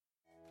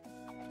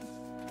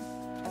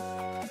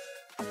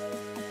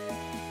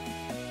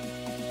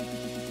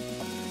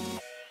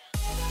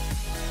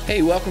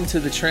Hey, welcome to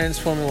the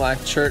Transforming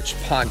Life Church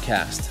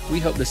podcast.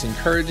 We hope this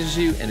encourages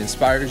you and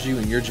inspires you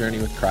in your journey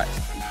with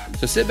Christ.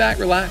 So sit back,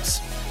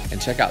 relax,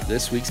 and check out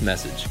this week's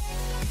message.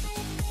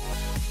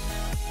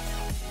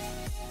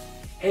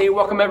 Hey,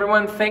 welcome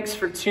everyone. Thanks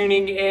for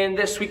tuning in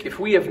this week. If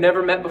we have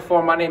never met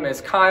before, my name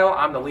is Kyle.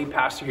 I'm the lead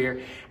pastor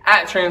here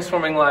at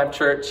Transforming Life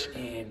Church,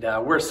 and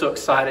we're so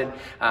excited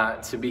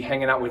to be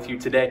hanging out with you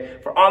today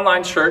for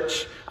online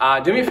church.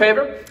 Do me a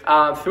favor,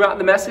 throughout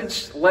the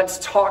message, let's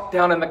talk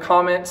down in the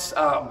comments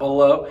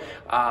below.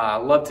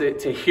 Love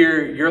to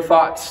hear your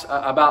thoughts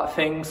about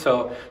things,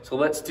 so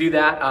let's do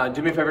that.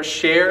 Do me a favor,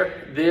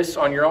 share this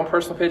on your own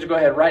personal page. Go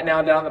ahead right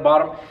now down at the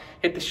bottom.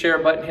 Hit the share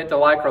button, hit the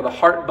like or the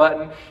heart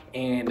button,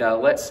 and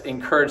let's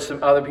encourage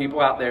some other people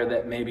out there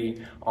that may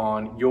be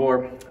on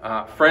your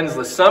friends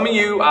list. Some of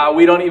you,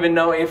 we don't even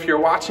know if you're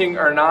watching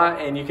or not,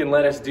 and you can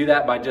let us do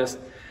that by just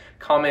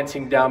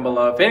commenting down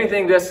below. If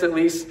anything, just at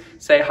least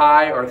say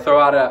hi or throw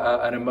out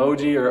an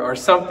emoji or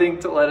something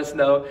to let us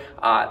know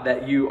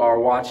that you are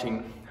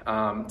watching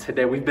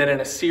today. We've been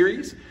in a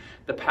series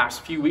the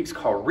past few weeks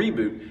called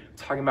Reboot,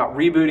 talking about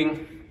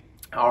rebooting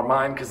our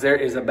mind, because there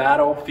is a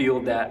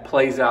battlefield that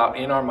plays out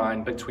in our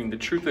mind between the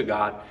truth of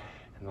God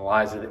and the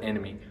lies of the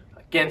enemy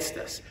against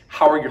us.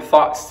 How are your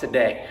thoughts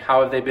today?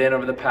 How have they been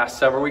over the past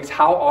several weeks?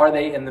 How are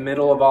they in the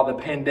middle of all the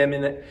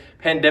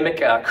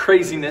pandemic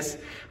craziness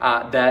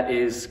that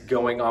is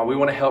going on? We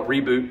want to help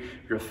reboot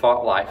your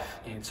thought life.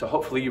 And so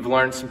hopefully you've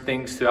learned some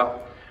things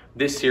throughout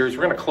this series.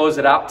 We're going to close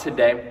it out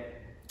today,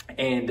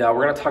 and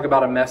we're going to talk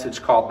about a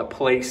message called The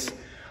Place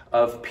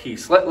of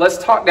Peace.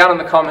 Let's talk down in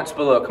the comments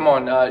below. Come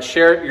on,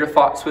 share your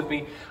thoughts with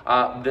me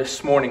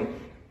this morning.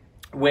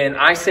 When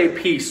I say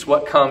peace,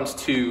 what comes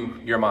to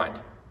your mind?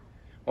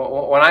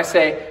 When I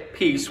say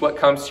peace, what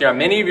comes to your mind?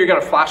 Many of you are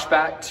going to flash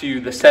back to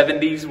the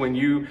 70s when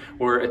you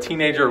were a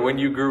teenager or when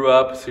you grew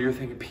up. So you're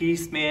thinking,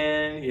 peace,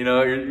 man. You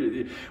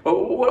know,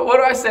 what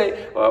do I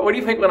say? What do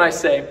you think when I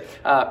say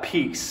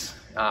peace?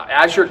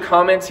 As you're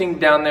commenting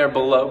down there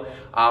below,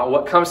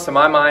 what comes to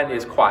my mind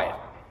is quiet.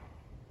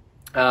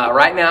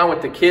 Right now,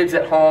 with the kids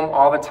at home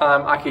all the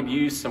time, I could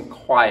use some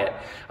quiet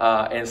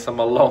and some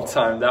alone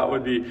time. That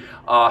would be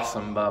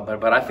awesome.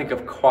 But I think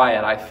of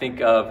quiet. I think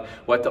of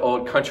what the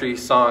old country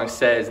song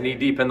says, knee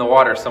deep in the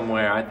water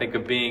somewhere. I think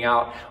of being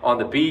out on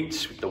the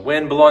beach with the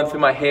wind blowing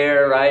through my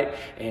hair, right?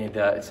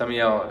 And some of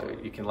y'all,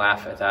 you can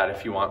laugh at that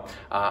if you want.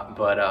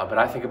 But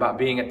I think about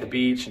being at the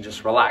beach and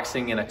just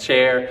relaxing in a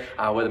chair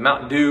with a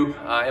Mountain Dew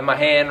in my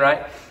hand,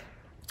 right?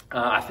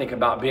 I think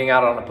about being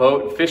out on a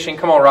boat and fishing.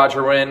 Come on,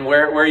 Roger Wynn,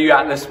 where are you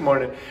at this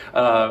morning?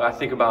 I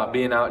think about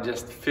being out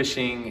just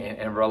fishing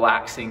and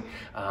relaxing.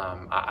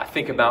 I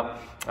think about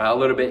a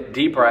little bit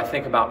deeper. I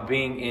think about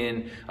being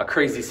in a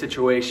crazy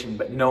situation,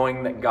 but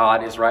knowing that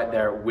God is right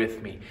there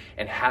with me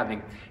and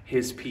having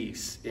His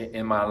peace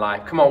in my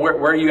life. Come on, where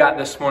are you at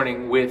this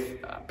morning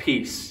with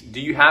peace?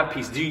 Do you have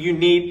peace? Do you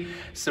need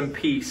some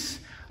peace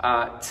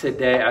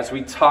today as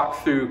we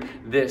talk through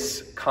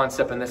this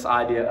concept and this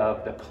idea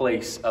of the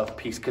place of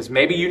peace? Because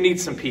maybe you need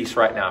some peace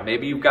right now.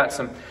 Maybe you've got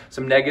some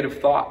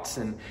negative thoughts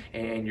and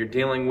you're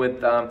dealing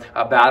with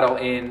a battle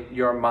in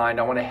your mind.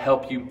 I want to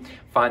help you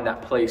find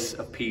that place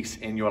of peace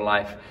in your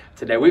life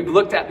today. We've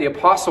looked at the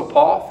Apostle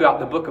Paul throughout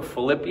the book of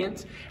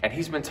Philippians, and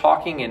he's been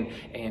talking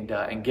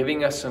and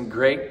giving us some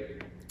great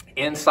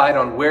insight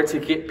on where to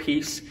get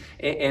peace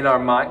in our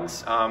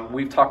minds.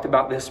 We've talked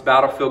about this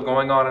battlefield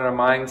going on in our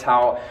minds,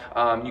 how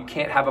you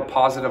can't have a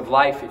positive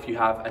life if you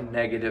have a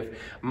negative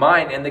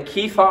mind. And the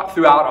key thought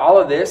throughout all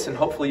of this, and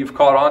hopefully you've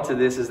caught on to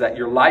this, is that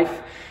your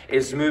life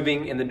is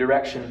moving in the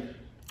direction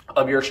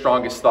of your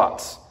strongest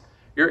thoughts.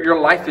 Your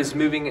life is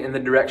moving in the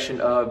direction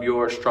of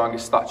your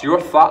strongest thoughts.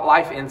 Your thought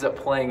life ends up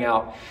playing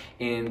out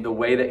in the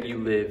way that you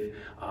live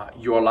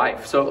your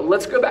life. So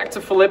let's go back to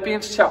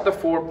Philippians chapter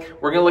 4.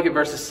 We're going to look at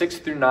verses 6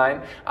 through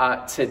 9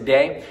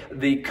 today.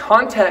 The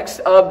context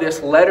of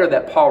this letter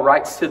that Paul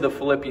writes to the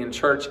Philippian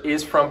church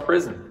is from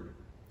prison.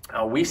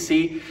 We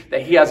see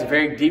that he has a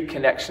very deep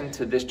connection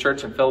to this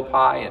church in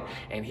Philippi,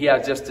 and he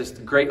has just this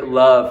great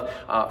love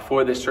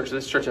for this church.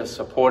 This church has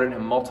supported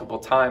him multiple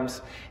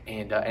times,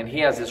 and he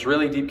has this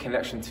really deep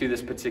connection to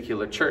this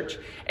particular church.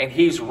 And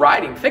he's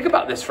writing, think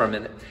about this for a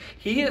minute.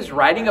 He is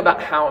writing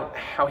about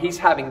how he's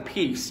having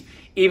peace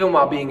even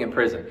while being in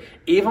prison,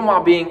 even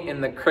while being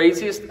in the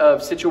craziest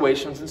of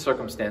situations and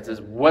circumstances.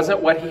 Wasn't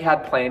what he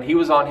had planned. He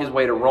was on his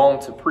way to Rome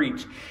to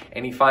preach,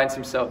 and he finds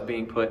himself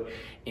being put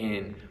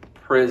in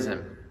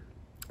prison.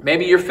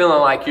 Maybe you're feeling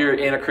like you're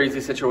in a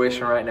crazy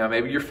situation right now.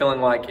 Maybe you're feeling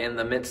like in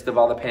the midst of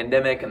all the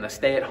pandemic and the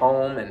stay at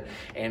home,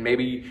 and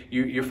maybe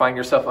you find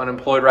yourself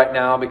unemployed right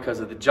now because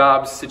of the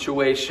job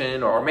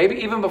situation, or maybe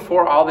even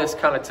before all this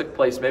kind of took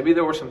place, maybe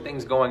there were some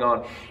things going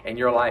on in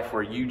your life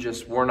where you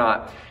just were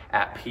not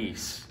at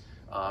peace.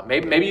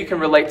 Maybe you can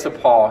relate to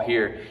Paul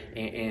here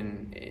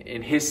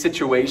in his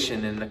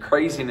situation and the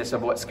craziness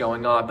of what's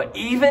going on. But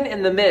even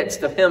in the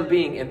midst of him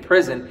being in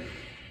prison,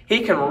 He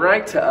can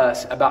write to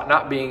us about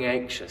not being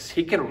anxious.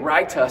 He can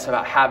write to us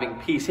about having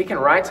peace. He can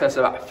write to us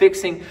about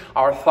fixing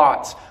our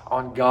thoughts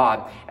on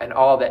God and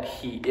all that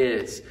He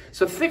is.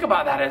 So think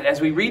about that as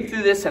we read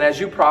through this and as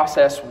you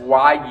process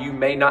why you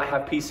may not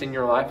have peace in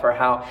your life or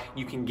how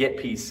you can get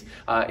peace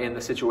in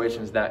the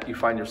situations that you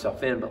find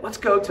yourself in. But let's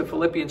go to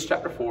Philippians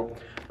chapter 4,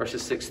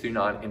 verses 6 through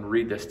 9 and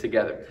read this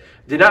together.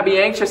 Do not be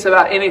anxious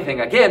about anything.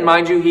 Again,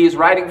 mind you, he is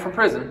writing from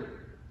prison.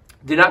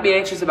 Do not be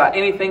anxious about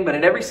anything, but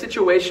in every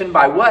situation,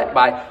 by what?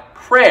 By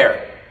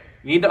prayer.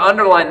 You need to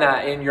underline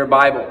that in your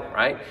Bible,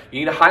 right?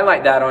 You need to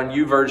highlight that on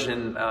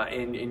YouVersion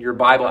in your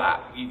Bible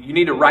app. You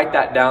need to write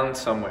that down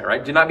somewhere,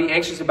 right? Do not be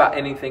anxious about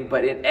anything,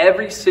 but in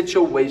every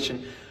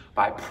situation,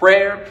 by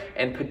prayer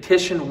and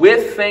petition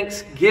with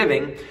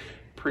thanksgiving,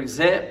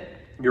 present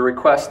your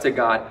requests to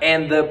God.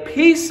 And the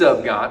peace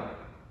of God,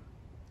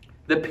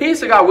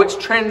 which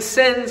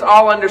transcends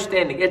all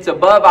understanding, it's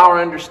above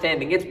our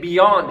understanding, it's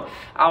beyond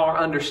our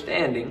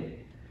understanding,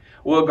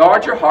 will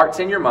guard your hearts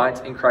and your minds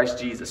in Christ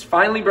Jesus.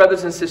 Finally,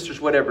 brothers and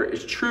sisters, whatever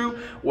is true,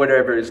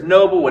 whatever is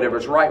noble, whatever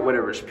is right,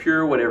 whatever is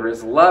pure, whatever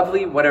is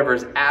lovely, whatever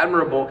is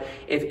admirable,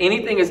 if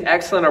anything is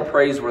excellent or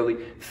praiseworthy,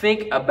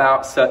 think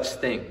about such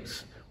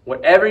things.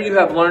 Whatever you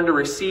have learned or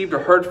received or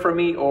heard from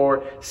me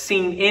or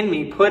seen in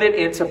me, put it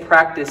into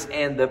practice,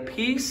 and the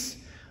peace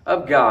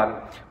of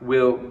God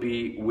will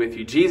be with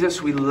you.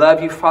 Jesus, we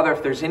love you, Father.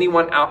 If there's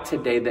anyone out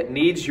today that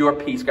needs your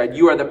peace, God,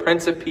 you are the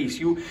Prince of Peace.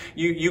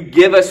 You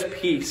give us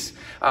peace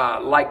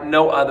like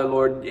no other,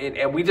 Lord.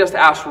 And we just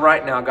ask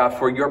right now, God,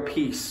 for your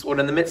peace. Lord,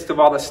 in the midst of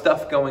all the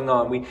stuff going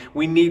on,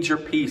 we need your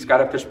peace.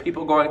 God, if there's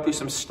people going through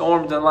some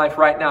storms in life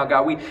right now,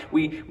 God,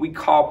 we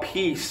call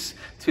peace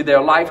to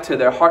their life, to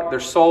their heart,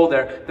 their soul,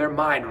 their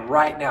mind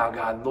right now,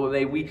 God. Lord,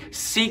 may we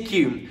seek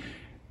you.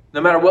 No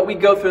matter what we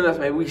go through in this,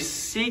 may we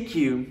seek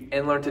you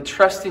and learn to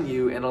trust in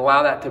you and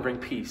allow that to bring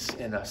peace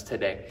in us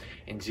today.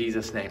 In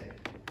Jesus' name,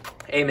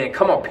 amen.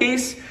 Come on,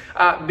 peace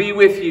be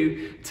with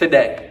you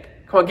today.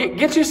 Come on,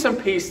 get you some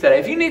peace today.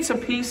 If you need some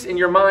peace in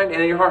your mind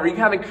and in your heart, are you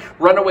having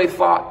runaway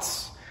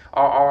thoughts?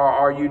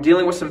 Are you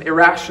dealing with some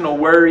irrational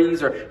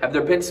worries? Or have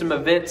there been some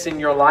events in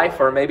your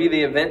life, or maybe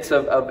the events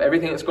of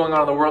everything that's going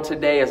on in the world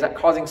today? Is that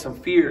causing some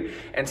fear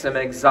and some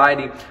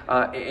anxiety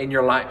in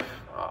your life?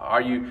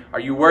 Are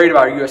you worried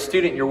about, are you a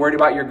student? You're worried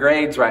about your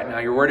grades right now.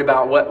 You're worried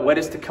about what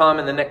is to come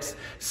in the next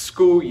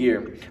school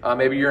year.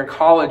 Maybe you're in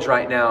college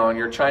right now and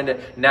you're trying to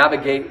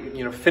navigate,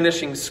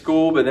 finishing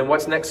school, but then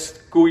what's next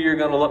school year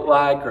going to look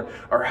like,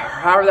 or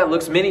however that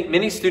looks.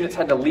 Many students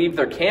had to leave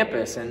their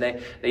campus, and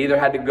they either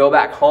had to go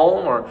back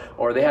home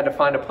or they had to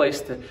find a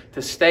place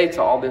to stay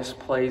till all this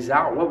plays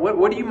out.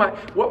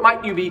 What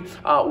might you be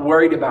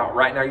worried about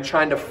right now? Are you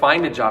trying to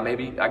find a job?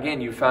 Maybe,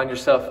 again, you found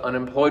yourself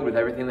unemployed with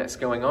everything that's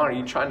going on. Are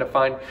you trying to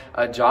find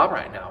a job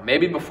right now?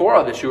 Maybe before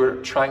all this, you were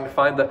trying to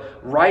find the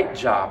right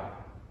job.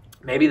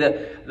 Maybe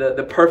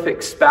the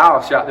perfect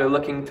spouse. You're out there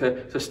looking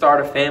to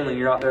start a family.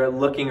 You're out there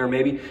looking, or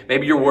maybe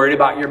you're worried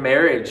about your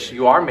marriage.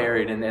 You are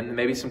married, and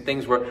maybe some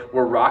things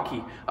were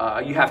rocky.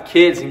 You have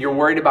kids, and you're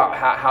worried about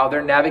how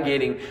they're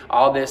navigating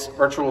all this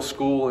virtual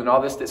school and all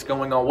this that's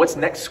going on. What's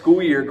next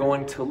school year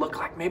going to look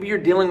like? Maybe you're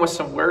dealing with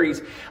some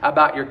worries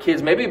about your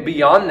kids. Maybe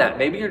beyond that,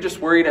 maybe you're just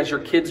worried as your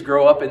kids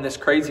grow up in this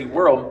crazy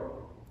world.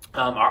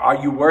 Are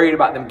you worried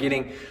about them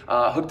getting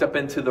hooked up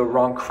into the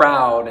wrong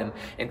crowd and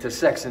into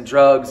sex and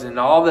drugs and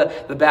all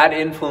the bad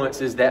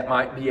influences that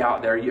might be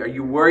out there? Are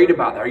you worried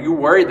about that? Are you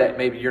worried that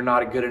maybe you're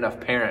not a good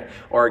enough parent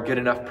or a good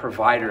enough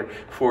provider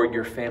for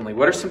your family?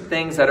 What are some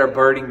things that are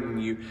burdening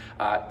you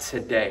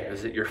today?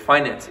 Is it your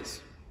finances?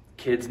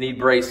 Kids need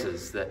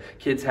braces. The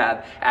kids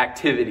have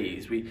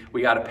activities.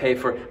 We got to pay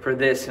for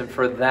this and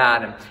for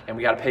that, and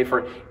we got to pay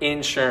for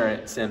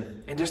insurance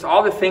and just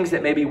all the things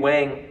that may be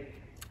weighing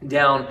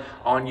down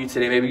on you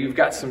today. Maybe you've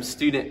got some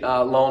student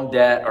loan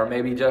debt, or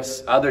maybe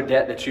just other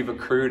debt that you've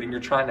accrued and you're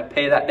trying to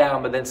pay that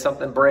down, but then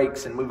something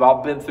breaks, and we've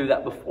all been through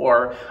that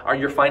before. Are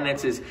your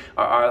finances,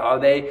 are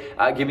they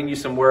giving you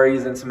some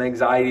worries and some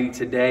anxiety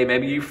today?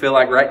 Maybe you feel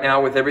like right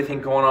now with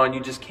everything going on, you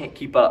just can't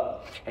keep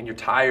up, and you're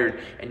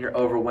tired and you're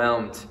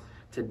overwhelmed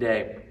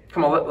today.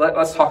 Come on,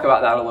 let's talk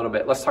about that a little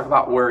bit. Let's talk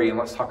about worry, and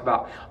let's talk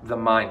about the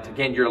mind.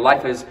 Again, your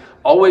life is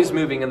always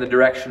moving in the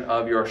direction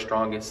of your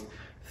strongest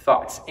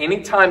thoughts.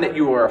 Anytime that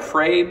you are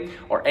afraid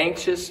or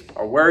anxious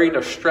or worried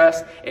or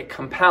stressed, it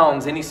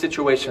compounds any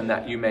situation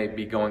that you may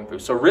be going through.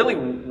 So really,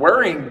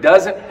 worrying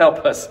doesn't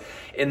help us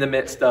in the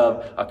midst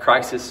of a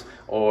crisis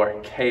or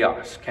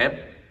chaos,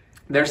 okay?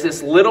 There's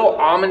this little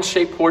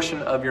almond-shaped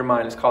portion of your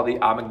mind. It's called the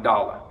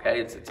amygdala, okay?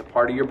 It's a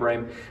part of your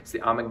brain. It's the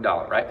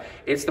amygdala, right?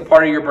 It's the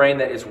part of your brain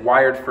that is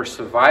wired for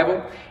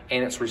survival,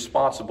 and it's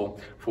responsible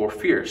for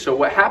fear. So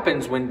what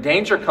happens when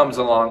danger comes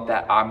along,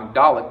 that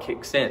amygdala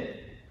kicks in.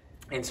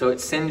 And so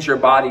it sends your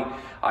body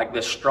like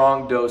this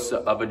strong dose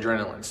of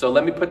adrenaline. So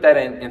let me put that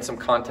in some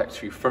context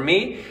for you. For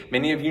me,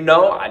 many of you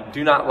know, I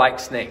do not like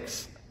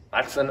snakes.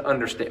 That's an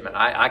understatement.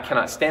 I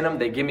cannot stand them.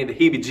 They give me the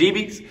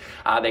heebie-jeebies.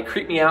 They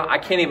creep me out. I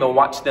can't even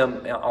watch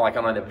them like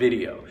on a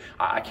video.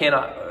 I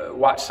cannot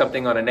watch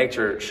something on a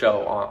nature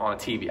show on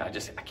TV.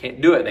 I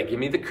can't do it. They give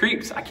me the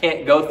creeps. I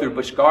can't go through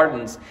Busch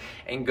Gardens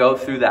and go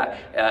through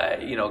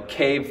that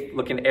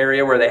cave-looking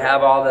area where they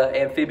have all the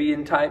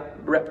amphibian-type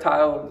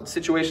reptile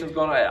situations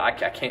going on. I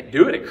can't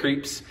do it. It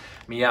creeps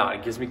me out.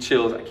 It gives me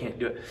chills. I can't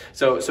do it.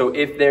 So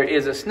if there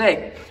is a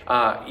snake,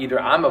 either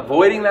I'm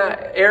avoiding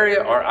that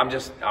area or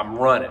I'm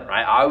running,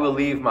 right? I will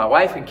leave my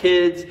wife and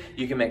kids.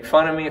 You can make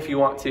fun of me if you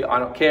want to. I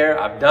don't care.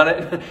 I've done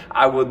it.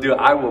 I will do it.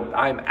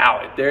 I'm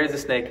out. If there is a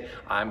snake,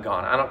 I'm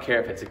gone. I don't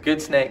care if it's a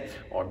good snake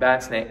or a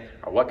bad snake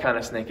or what kind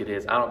of snake it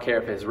is. I don't care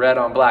if it's red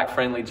on black,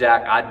 friendly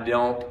Jack. I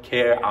don't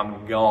care.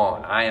 I'm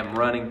gone. I am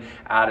running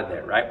out of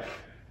there, right?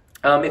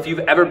 If you've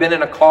ever been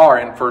in a car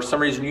and for some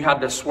reason you had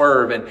to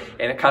swerve and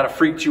it kind of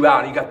freaked you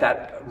out and you got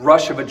that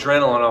rush of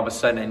adrenaline all of a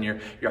sudden and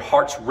your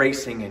heart's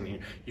racing and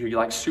you're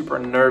like super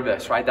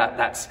nervous, right?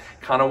 That's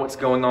kind of what's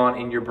going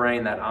on in your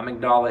brain. That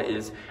amygdala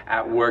is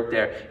at work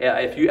there.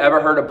 If you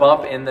ever heard a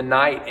bump in the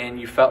night and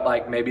you felt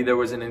like maybe there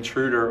was an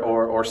intruder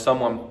or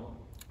someone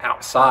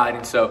outside,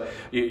 and so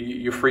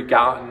you freak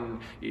out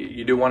and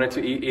you do want it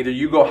to either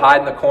you go hide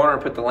in the corner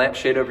and put the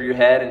lampshade over your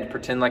head and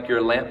pretend like you're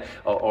a lamp,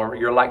 or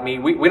you're like me.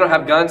 We don't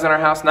have guns in our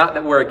house. Not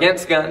that we're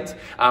against guns,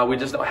 we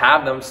just don't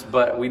have them,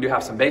 but we do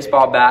have some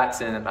baseball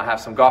bats and I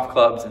have some golf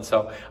clubs, and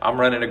so I'm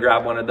running to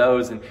grab one of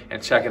those and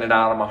checking it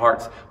out, and my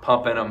heart's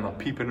pumping. I'm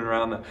peeping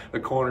around the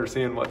corner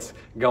seeing what's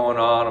going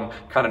on.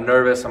 I'm kind of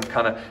nervous. I'm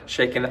kind of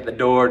shaking at the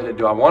door.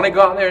 Do I want to go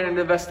out there and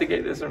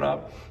investigate this or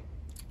not?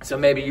 So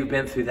maybe you've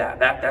been through that.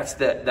 That's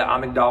the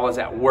amygdala is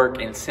at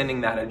work and sending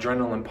that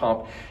adrenaline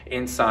pump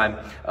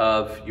inside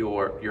of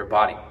your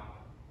body.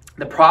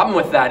 The problem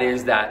with that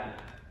is that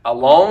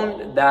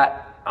alone,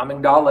 that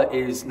amygdala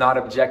is not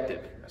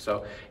objective.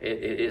 So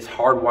it is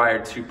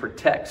hardwired to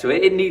protect. So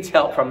it needs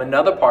help from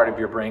another part of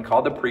your brain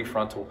called the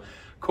prefrontal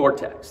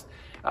cortex.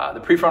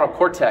 The prefrontal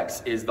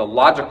cortex is the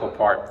logical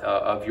part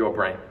of your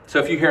brain. So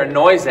if you hear a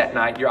noise at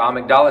night, your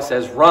amygdala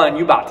says, run,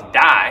 you're about to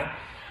die.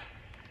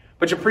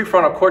 But your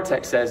prefrontal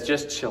cortex says,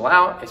 just chill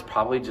out. It's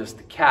probably just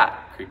the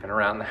cat creeping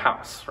around the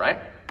house, right?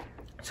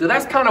 So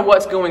that's kind of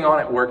what's going on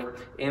at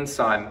work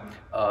inside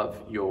of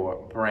your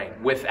brain.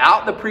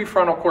 Without the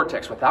prefrontal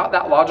cortex, without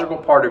that logical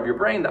part of your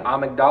brain, the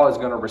amygdala is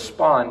going to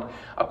respond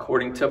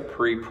according to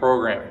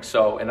pre-programming.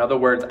 So in other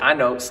words, I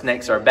know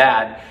snakes are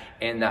bad,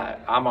 and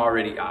I'm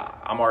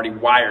already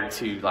wired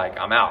to, like,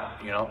 I'm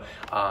out, you know?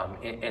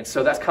 And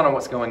so that's kind of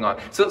what's going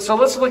on. So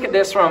let's look at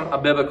this from a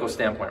biblical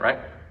standpoint, right?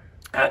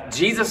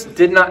 Jesus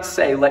did not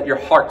say, let your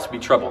hearts be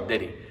troubled, did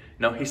he?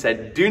 No, he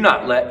said, do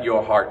not let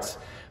your hearts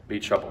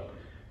be troubled.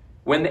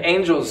 When the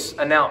angels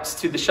announced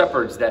to the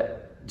shepherds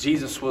that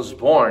Jesus was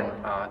born,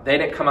 they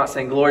didn't come out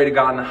saying, glory to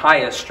God in the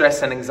highest,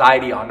 stress and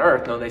anxiety on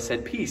earth. No, they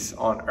said peace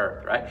on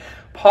earth, right?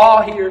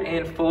 Paul here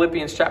in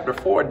Philippians chapter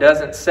 4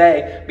 doesn't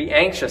say be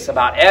anxious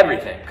about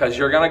everything, because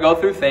you're going to go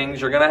through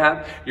things. You're going to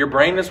have, your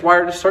brain is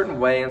wired a certain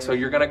way, and so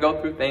you're going to go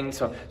through things.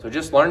 So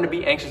just learn to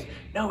be anxious.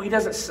 No, he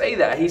doesn't say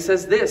that. He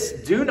says this,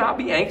 do not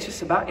be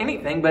anxious about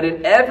anything, but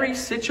in every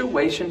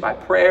situation by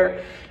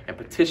prayer and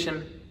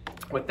petition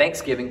with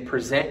thanksgiving,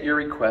 present your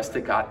request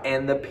to God,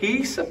 and the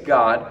peace of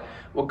God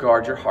will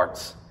guard your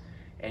hearts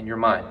and your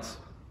minds.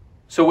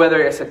 So whether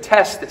it's a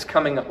test that's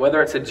coming up,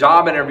 whether it's a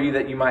job interview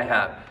that you might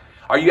have,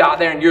 are you out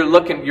there and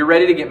you're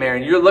ready to get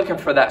married, and you're looking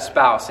for that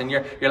spouse, and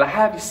you're like,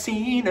 have you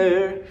seen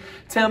her?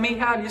 Tell me,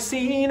 have you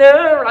seen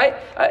her? Right?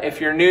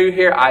 If you're new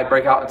here, I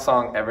break out in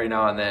song every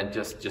now and then.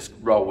 Just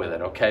roll with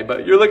it, okay?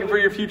 But you're looking for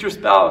your future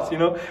spouse, you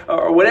know,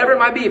 or whatever it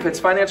might be. If it's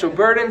financial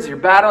burdens, you're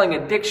battling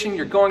addiction,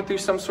 you're going through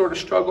some sort of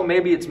struggle,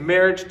 maybe it's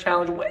marriage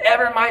challenge,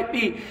 whatever it might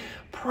be,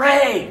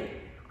 pray.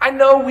 I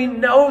know we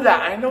know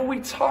that. I know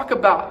we talk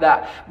about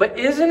that. But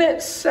isn't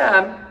it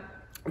sad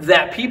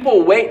that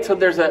people wait till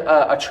there's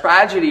a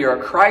tragedy or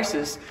a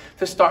crisis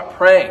to start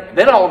praying?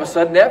 Then all of a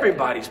sudden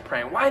everybody's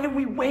praying. Why do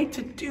we wait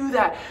to do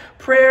that?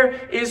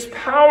 Prayer is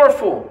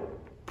powerful.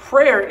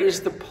 Prayer is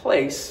the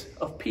place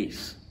of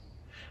peace.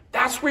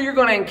 That's where you're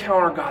going to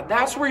encounter God.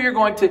 That's where you're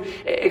going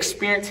to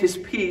experience His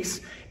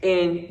peace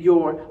in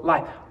your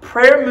life.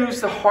 Prayer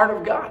moves the heart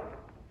of God.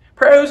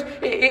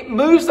 It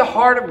moves the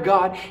heart of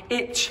God.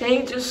 It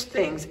changes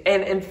things.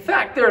 And in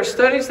fact, there are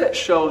studies that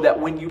show that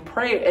when you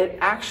pray, it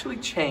actually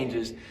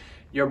changes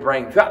your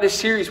brain. Throughout this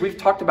series, we've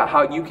talked about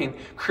how you can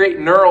create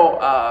neural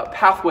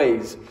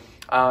pathways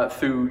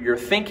through your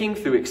thinking,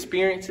 through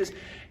experiences.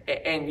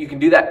 And you can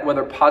do that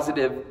whether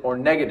positive or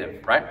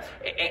negative, right?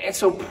 And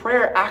so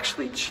prayer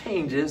actually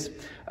changes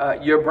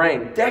your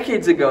brain.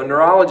 Decades ago,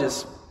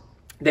 neurologists,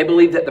 they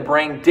believed that the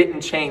brain didn't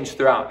change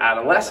throughout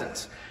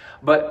adolescence.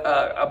 But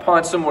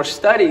upon some more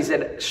studies,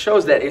 it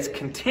shows that it's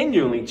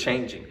continually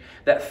changing,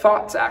 that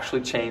thoughts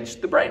actually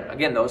change the brain.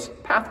 Again, those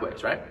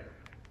pathways, right?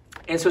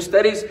 And so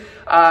studies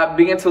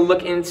began to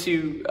look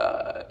into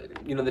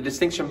the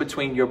distinction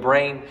between your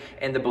brain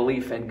and the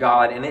belief in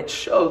God, and it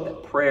showed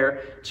that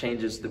prayer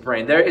changes the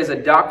brain. There is a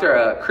doctor,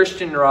 a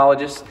Christian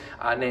neurologist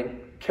named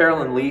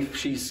Carolyn Leaf,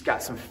 she's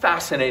got some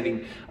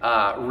fascinating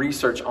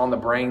research on the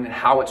brain and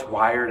how it's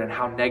wired and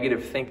how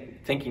negative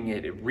thinking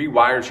it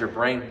rewires your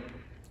brain.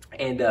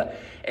 And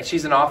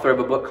she's an author of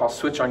a book called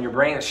Switch on Your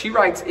Brain. And she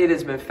writes, it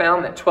has been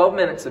found that 12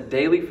 minutes of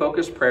daily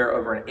focused prayer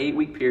over an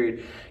 8-week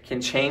period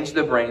can change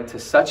the brain to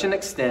such an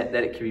extent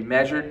that it can be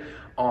measured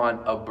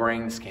on a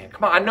brain scan.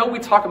 Come on, I know we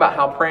talk about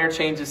how prayer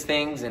changes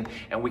things, and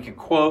we can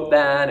quote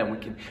that, and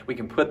we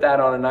can put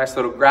that on a nice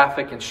little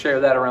graphic and share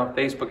that around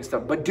Facebook and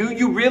stuff. But do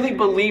you really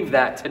believe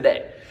that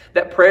today?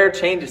 That prayer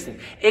changes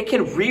things. It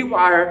can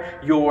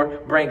rewire your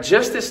brain.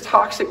 Just as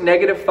toxic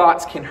negative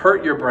thoughts can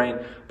hurt your brain,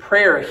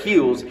 prayer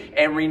heals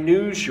and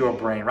renews your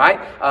brain,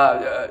 right?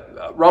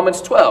 Romans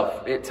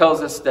 12, it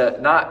tells us to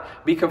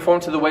not be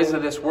conformed to the ways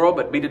of this world,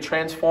 but be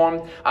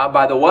transformed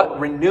by the what?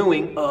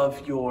 Renewing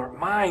of your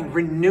mind.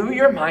 Renew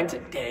your mind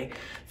today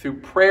through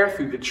prayer,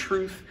 through the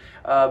truth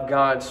of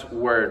God's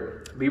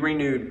word. Be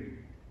renewed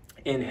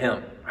in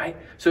Him, right?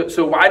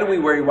 So why do we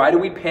worry? Why do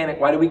we panic?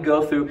 Why do we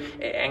go through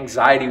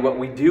anxiety? What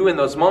we do in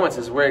those moments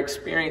is we're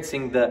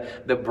experiencing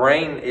the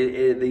brain,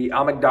 the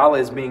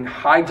amygdala is being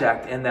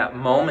hijacked in that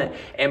moment.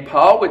 And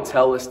Paul would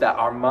tell us that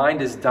our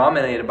mind is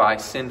dominated by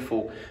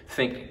sinful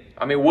thinking.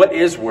 I mean, what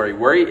is worry?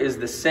 Worry is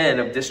the sin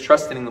of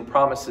distrusting the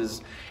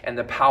promises and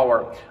the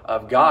power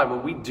of God.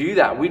 When we do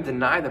that, we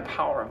deny the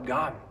power of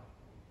God.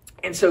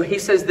 And so he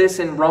says this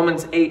in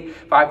Romans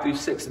 8,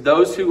 5-6.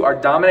 Those who are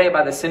dominated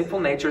by the sinful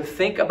nature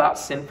think about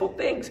sinful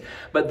things.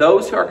 But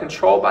those who are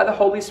controlled by the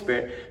Holy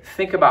Spirit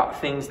think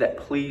about things that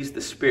please the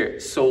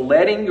Spirit. So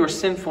letting your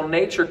sinful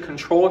nature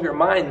control your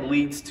mind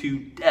leads to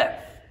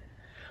death.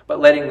 But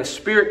letting the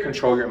Spirit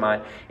control your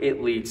mind,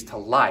 it leads to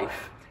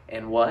life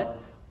and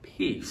what?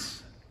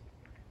 Peace.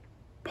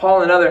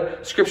 Paul in other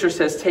scriptures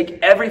says, take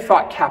every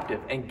thought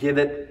captive and give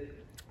it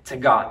to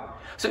God.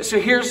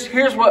 So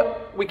here's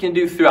what we can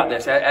do throughout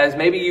this. As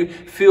maybe you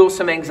feel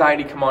some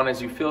anxiety come on,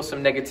 as you feel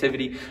some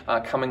negativity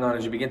coming on,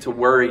 as you begin to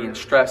worry and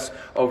stress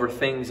over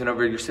things and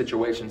over your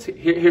situations.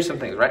 Here's some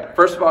things, right?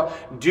 First of all,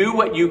 do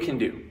what you can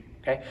do.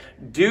 Okay?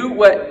 Do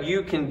what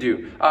you can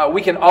do.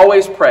 We can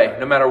always pray.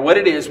 No matter what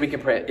it is, we can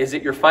pray. Is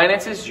it your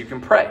finances? You can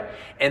pray.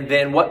 And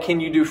then what can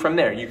you do from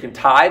there? You can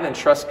tithe and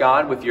trust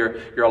God with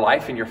your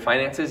life and your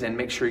finances, and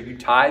make sure you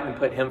tithe and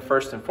put Him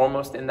first and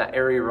foremost in that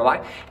area of your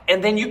life.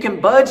 And then you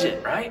can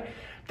budget, right?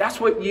 That's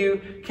what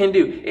you can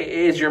do.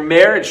 Is your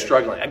marriage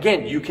struggling?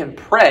 Again, you can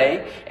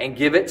pray and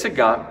give it to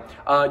God.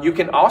 You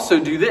can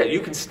also do this. You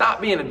can stop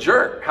being a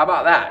jerk. How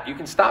about that? You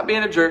can stop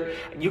being a jerk.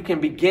 And you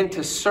can begin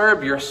to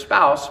serve your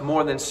spouse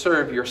more than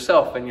serve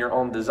yourself and your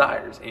own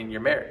desires in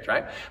your marriage,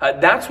 right?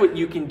 That's what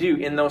you can do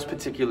in those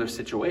particular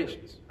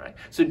situations, right?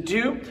 So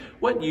do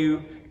what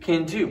you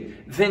can do.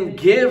 Then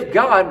give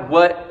God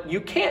what you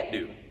can't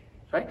do.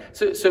 Right?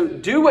 So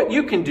do what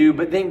you can do,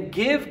 but then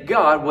give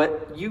God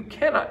what you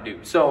cannot do.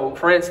 So,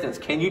 for instance,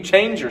 can you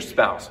change your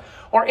spouse?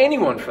 Or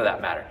anyone for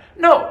that matter?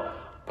 No,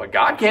 but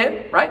God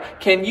can, right?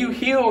 Can you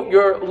heal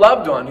your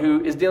loved one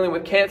who is dealing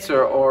with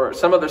cancer or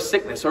some other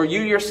sickness? Or you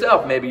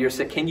yourself, maybe you're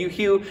sick. Can you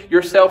heal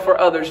yourself or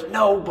others?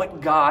 No,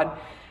 but God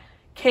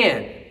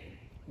can.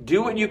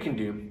 Do what you can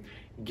do.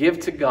 Give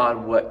to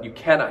God what you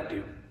cannot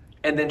do.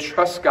 And then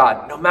trust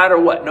God no matter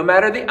what, no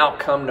matter the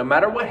outcome, no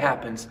matter what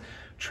happens.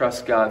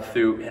 Trust God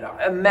through it.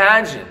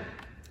 Imagine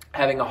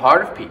having a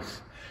heart of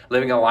peace,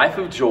 living a life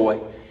of joy,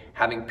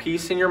 having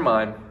peace in your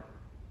mind,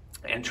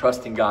 and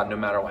trusting God no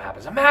matter what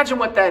happens. Imagine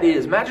what that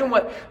is. Imagine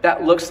what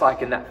that looks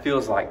like and that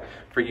feels like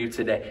for you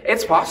today.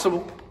 It's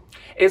possible.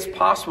 It's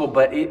possible,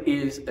 but it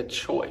is a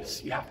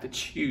choice. You have to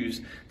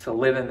choose to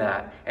live in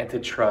that and to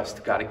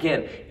trust God.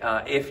 Again,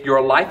 if your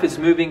life is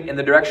moving in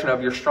the direction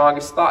of your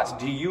strongest thoughts,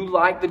 do you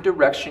like the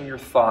direction your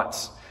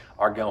thoughts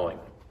are going?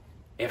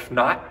 If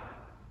not,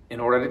 in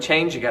order to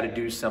change, you got to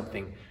do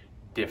something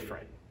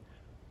different.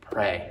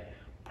 Pray.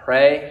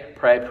 Pray,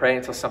 pray, pray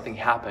until something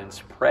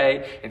happens.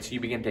 Pray until you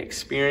begin to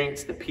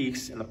experience the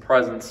peace and the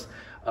presence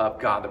of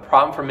God. The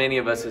problem for many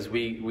of us is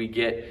we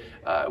get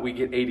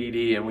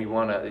ADD and we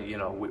want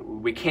to,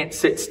 we can't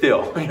sit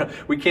still.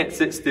 We can't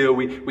sit still.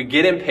 We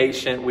get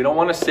impatient. We don't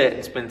want to sit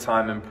and spend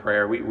time in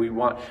prayer. We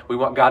want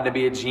God to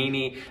be a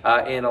genie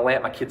in a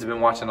lamp. My kids have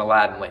been watching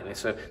Aladdin lately,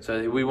 so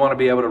we want to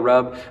be able to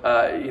rub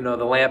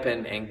the lamp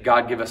and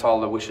God give us all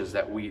the wishes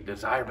that we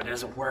desire. But it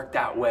doesn't work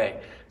that way.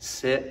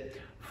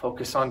 Sit,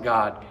 focus on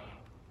God,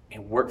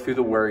 and work through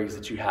the worries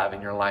that you have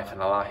in your life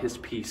and allow His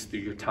peace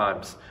through your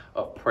times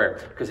of prayer.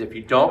 Because if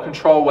you don't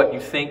control what you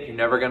think, you're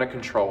never going to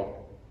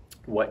control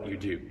what you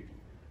do.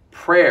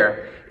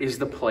 Prayer is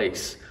the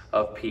place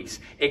of peace.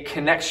 It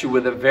connects you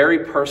with a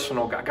very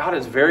personal God. God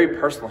is very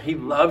personal. He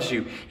loves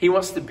you. He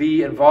wants to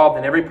be involved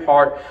in every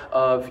part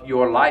of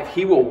your life.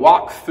 He will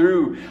walk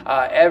through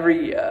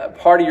every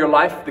part of your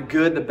life, the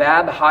good, the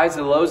bad, the highs,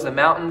 the lows, the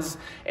mountains,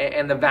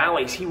 and the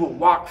valleys. He will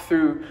walk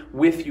through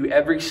with you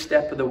every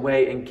step of the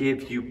way and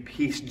give you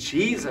peace.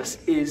 Jesus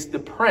is the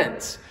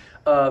Prince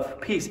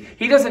of Peace.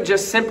 He doesn't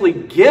just simply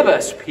give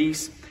us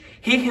peace.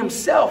 He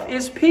Himself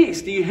is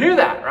peace. Do you hear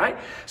that, right?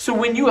 So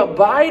when you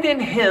abide in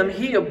Him,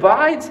 He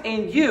abides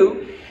in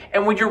you,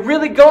 And when you're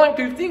really going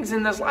through things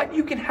in this life,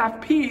 you can have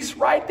peace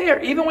right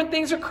there, even when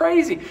things are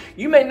crazy.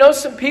 You may know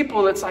some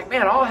people that's like,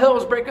 man, all hell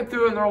is breaking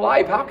through in their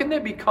life. How can they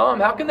be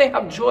calm? How can they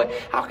have joy?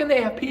 How can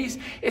they have peace?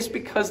 It's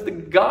because the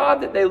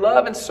God that they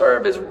love and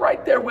serve is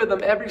right there with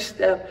them every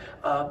step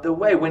of the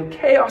way. When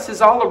chaos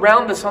is all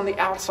around us on the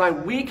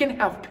outside, we can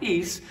have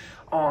peace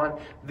on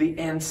the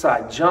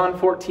inside. John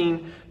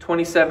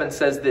 14:27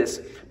 says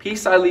this,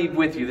 peace I leave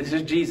with you. This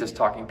is Jesus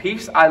talking.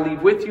 Peace I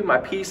leave with you, my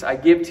peace I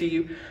give to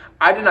you.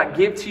 I do not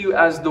give to you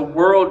as the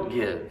world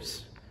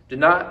gives. Do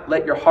not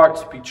let your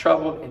hearts be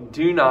troubled and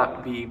do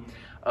not be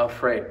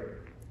afraid.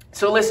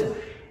 So listen,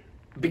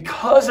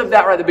 because of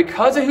that, right?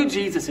 Because of who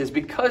Jesus is,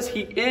 because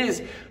he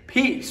is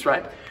peace,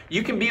 right?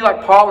 You can be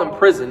like Paul in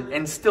prison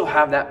and still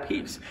have that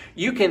peace.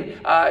 You can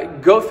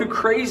go through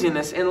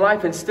craziness in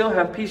life and still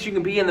have peace. You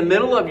can be in the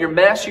middle of your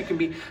mess. You can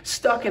be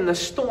stuck in the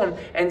storm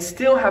and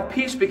still have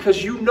peace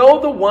because you know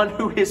the one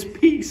who is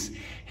peace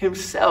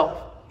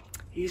himself.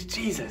 He's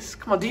Jesus.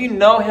 Come on, do you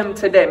know him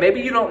today?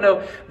 Maybe you don't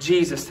know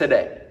Jesus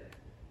today.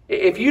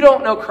 If you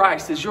don't know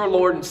Christ as your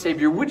Lord and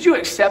Savior, would you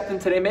accept him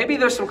today? Maybe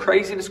there's some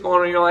craziness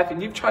going on in your life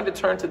and you've tried to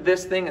turn to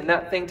this thing and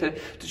that thing to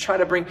try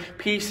to bring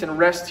peace and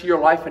rest to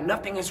your life and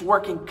nothing is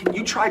working. Can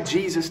you try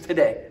Jesus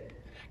today?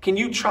 Can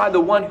you try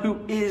the one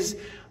who is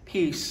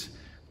peace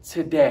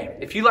today?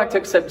 If you'd like to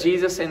accept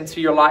Jesus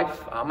into your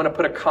life, I'm going to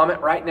put a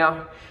comment right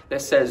now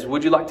that says,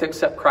 would you like to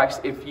accept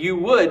Christ? If you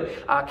would,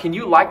 can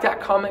you like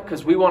that comment?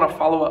 Because we want to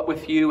follow up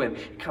with you and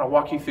kind of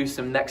walk you through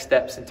some next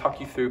steps and talk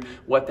you through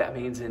what that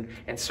means and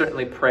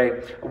certainly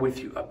pray with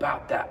you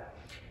about that.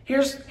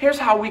 Here's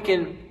how we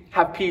can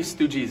have peace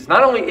through Jesus.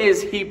 Not only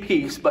is he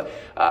peace, but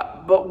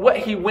what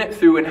he went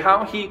through and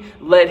how he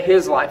led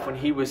his life when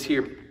he was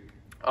here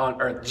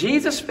on earth.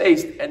 Jesus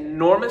faced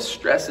enormous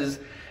stresses,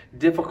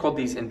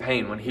 difficulties, and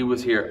pain when he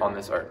was here on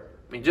this earth.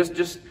 I mean,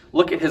 just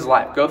look at his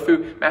life. Go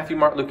through Matthew,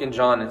 Mark, Luke, and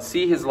John and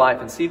see his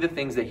life and see the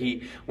things that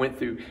he went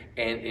through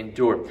and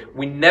endured.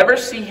 We never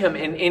see him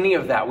in any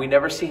of that. We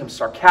never see him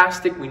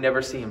sarcastic. We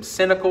never see him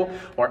cynical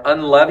or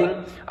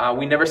unloving.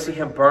 We never see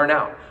him burn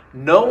out.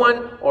 No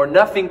one or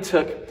nothing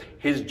took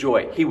his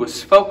joy. He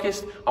was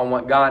focused on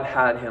what God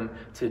had him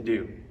to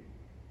do.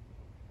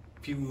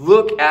 If you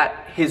look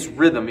at his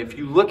rhythm, if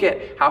you look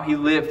at how he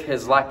lived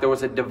his life, there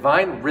was a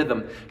divine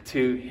rhythm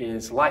to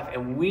his life.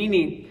 And we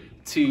need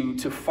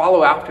to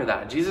follow after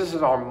that. Jesus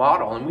is our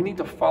model, and we need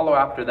to follow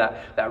after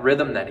that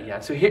rhythm that he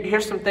had. So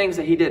here's some things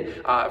that he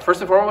did. First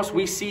and foremost,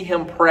 we see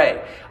him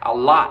pray a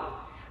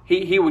lot.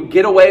 He would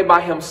get away by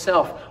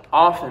himself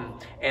often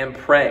and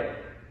pray.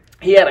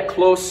 He had a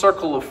close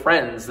circle of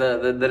friends,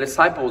 the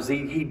disciples.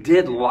 He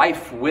did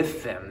life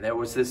with them. There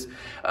was this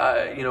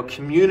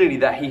community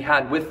that he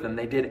had with them.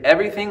 They did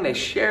everything. They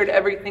shared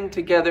everything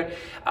together.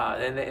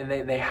 And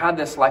they had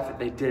this life that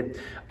they did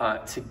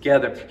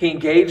together. He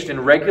engaged in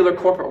regular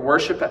corporate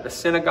worship at the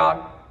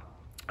synagogue.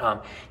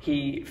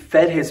 He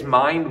fed his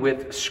mind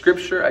with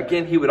Scripture.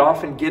 Again, he would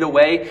often get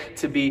away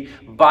to be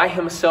by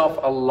himself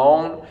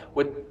alone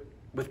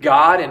with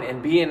God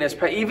and be in his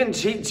presence. Even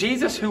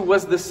Jesus, who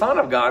was the Son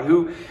of God,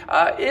 who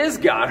is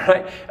God,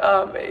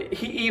 right?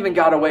 He even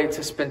got away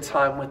to spend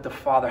time with the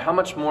Father. How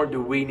much more do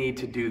we need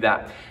to do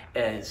that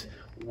as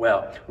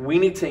well? We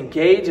need to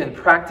engage in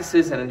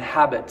practices and in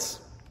habits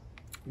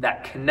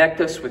that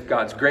connect us with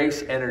God's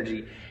grace,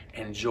 energy,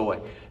 and joy.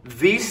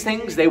 These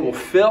things, they will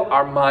fill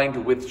our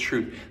mind with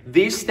truth.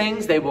 These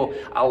things, they will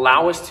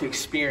allow us to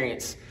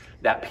experience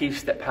that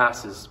peace that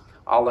passes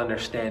all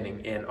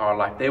understanding in our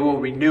life. They will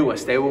renew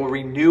us. They will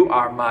renew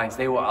our minds.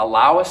 They will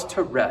allow us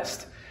to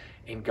rest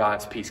in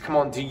God's peace. Come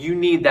on, do you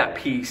need that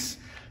peace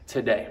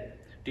today?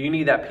 Do you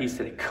need that peace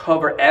today?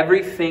 Cover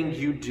everything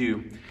you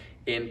do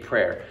in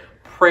prayer.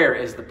 Prayer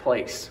is the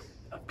place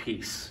of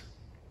peace.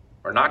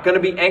 We're not going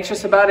to be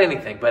anxious about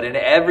anything, but in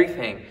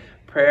everything,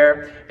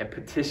 prayer and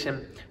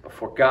petition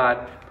before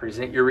God,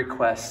 present your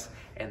requests,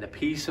 and the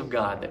peace of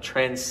God that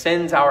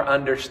transcends our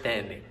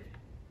understanding.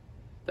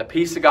 The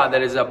peace of God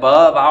that is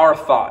above our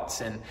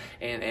thoughts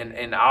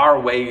and our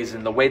ways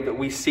and the way that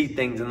we see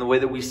things and the way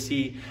that we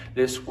see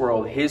this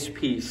world. His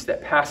peace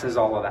that passes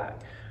all of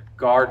that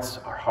guards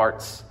our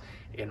hearts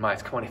and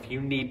minds. Come on, if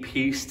you need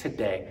peace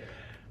today,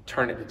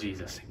 turn it to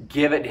Jesus.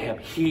 Give it to him.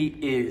 He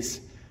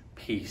is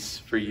peace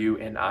for you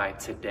and I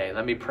today.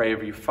 Let me pray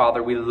over you.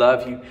 Father, we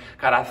love you.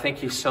 God, I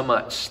thank you so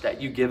much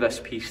that you give us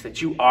peace,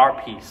 that you are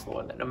peace,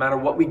 Lord, that no matter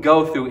what we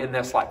go through in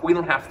this life, we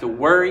don't have to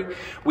worry.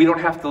 We don't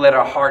have to let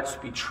our hearts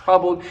be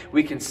troubled.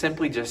 We can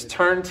simply just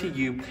turn to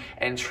you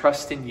and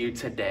trust in you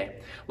today.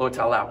 Lord,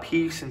 to allow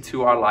peace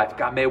into our life.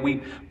 God, may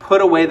we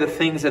put away the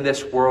things of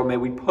this world. May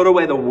we put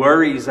away the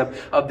worries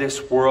of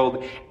this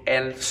world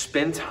and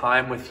spend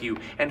time with you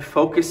and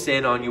focus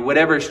in on you.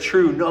 Whatever is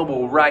true,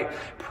 noble, right,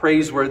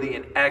 praiseworthy,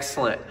 and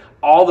excellent.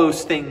 All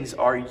those things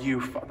are you,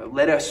 Father.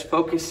 Let us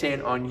focus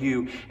in on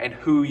you and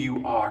who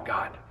you are,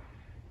 God.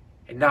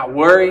 And not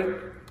worry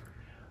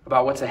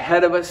about what's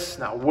ahead of us,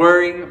 not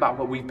worry about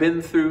what we've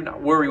been through,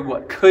 not worry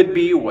what could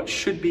be or what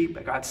should be,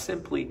 but God,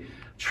 simply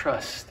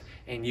trust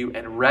in you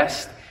and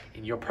rest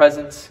in your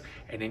presence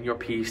and in your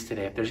peace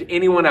today. If there's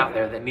anyone out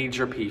there that needs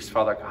your peace,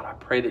 Father God, I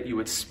pray that you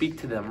would speak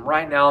to them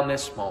right now in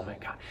this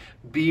moment, God.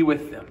 Be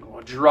with them,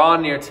 Lord. Draw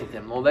near to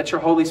them, Lord. Let your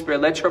Holy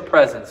Spirit, let your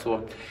presence,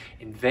 Lord,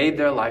 invade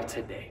their life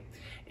today.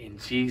 In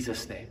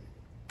Jesus' name,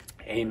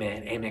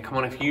 amen. Amen. Come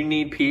on, if you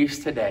need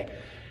peace today,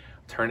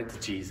 turn it to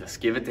Jesus.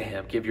 Give it to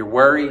him. Give your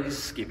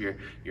worries, give your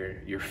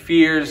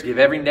fears, give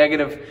every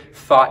negative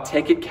thought,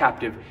 take it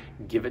captive,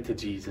 and give it to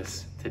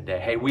Jesus today.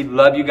 Hey, we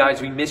love you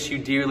guys. We miss you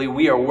dearly.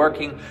 We are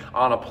working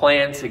on a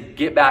plan to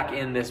get back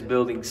in this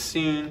building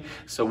soon.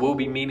 So we'll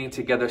be meeting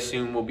together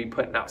soon. We'll be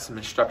putting out some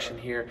instruction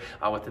here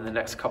within the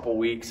next couple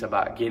weeks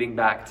about getting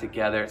back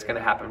together. It's going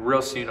to happen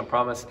real soon, I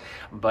promise.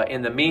 But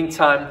in the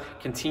meantime,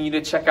 continue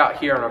to check out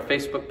here on our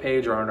Facebook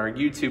page or on our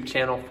YouTube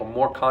channel for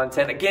more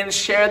content. Again,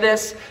 share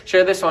this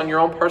on your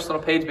own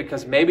personal page,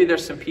 because maybe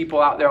there's some people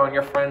out there on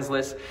your friends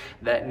list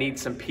that need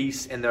some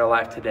peace in their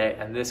life today,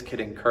 and this could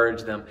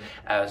encourage them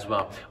as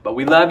well. But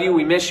we love you.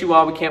 We miss you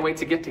all. We can't wait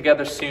to get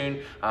together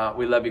soon.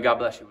 We love you. God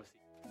bless you.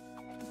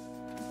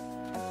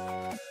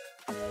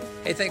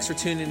 Hey, thanks for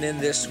tuning in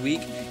this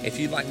week. If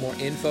you'd like more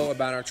info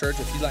about our church,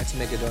 if you'd like to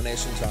make a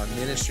donation to our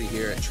ministry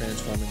here at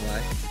Transforming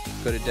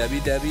Life, go to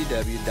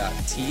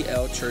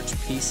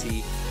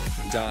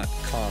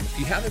www.tlchurchpc.com. If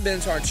you haven't been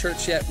to our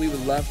church yet, we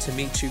would love to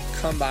meet you.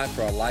 Come by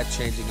for a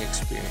life-changing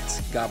experience.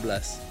 God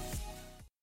bless.